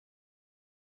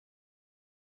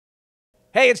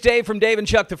Hey, it's Dave from Dave and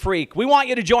Chuck the Freak. We want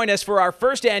you to join us for our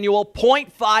first annual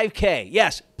 0.5K.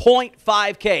 Yes,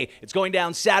 0.5K. It's going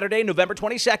down Saturday, November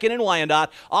 22nd in Wyandotte.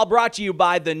 All brought to you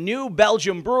by the New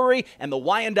Belgium Brewery and the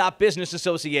Wyandotte Business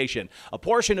Association. A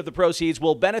portion of the proceeds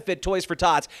will benefit Toys for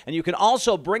Tots, and you can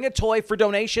also bring a toy for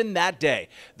donation that day.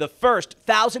 The first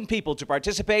 1,000 people to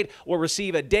participate will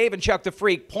receive a Dave and Chuck the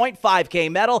Freak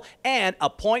 0.5K medal and a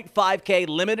 0.5K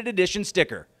limited edition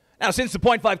sticker. Now, since the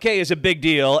 0.5K is a big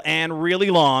deal and really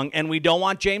long, and we don't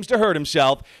want James to hurt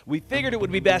himself, we figured it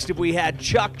would be best if we had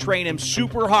Chuck train him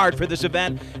super hard for this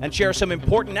event and share some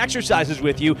important exercises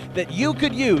with you that you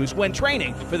could use when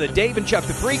training for the Dave and Chuck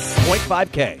the Freak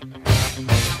 0.5K.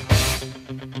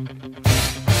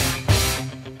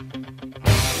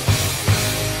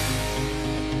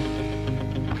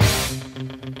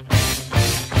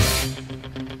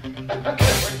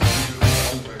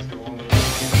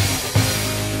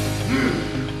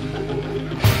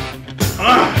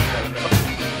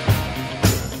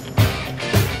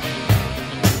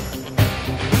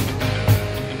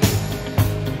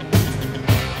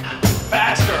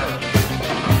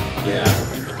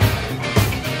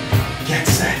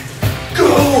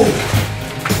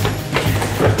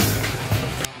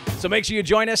 So make sure you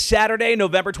join us Saturday,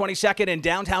 November 22nd in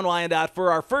downtown Wyandotte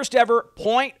for our first ever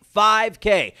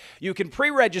 0.5K. You can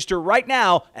pre-register right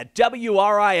now at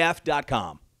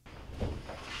WRIF.com.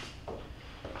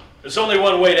 There's only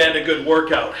one way to end a good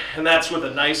workout, and that's with a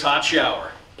nice hot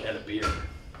shower and a beer.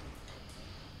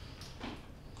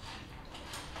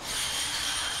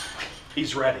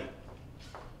 He's ready.